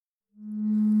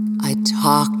I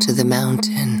talked to the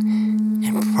mountain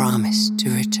and promised to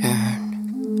return.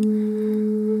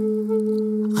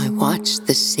 I watched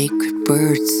the sacred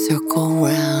birds circle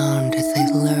round as they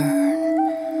learn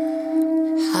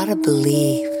how to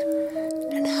believe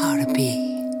and how to be.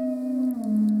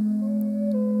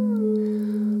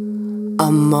 A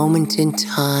moment in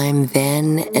time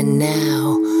then and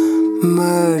now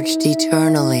merged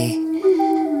eternally,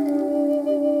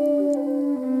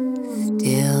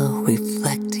 still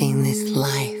reflecting this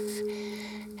life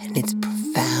and its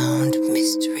profound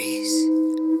mysteries.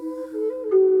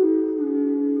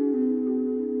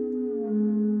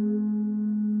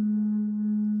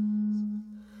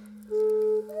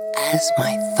 As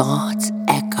my thoughts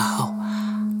echo,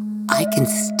 I can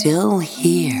still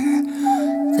hear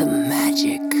the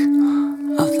magic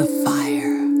of the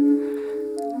fire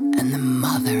and the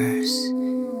mother's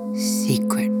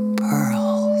secret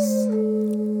pearls.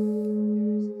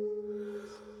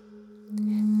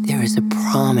 There is a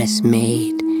promise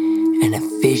made and a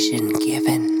vision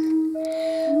given.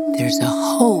 There's a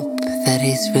hope that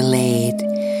is relayed,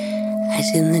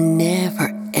 as in the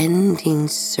never-ending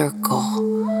circle.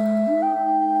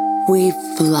 We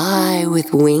fly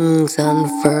with wings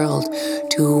unfurled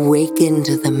to awaken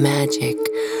to the magic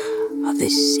of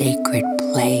this sacred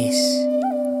place.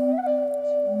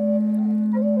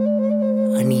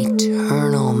 An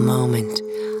eternal moment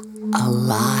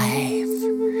alive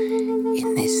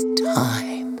in this time.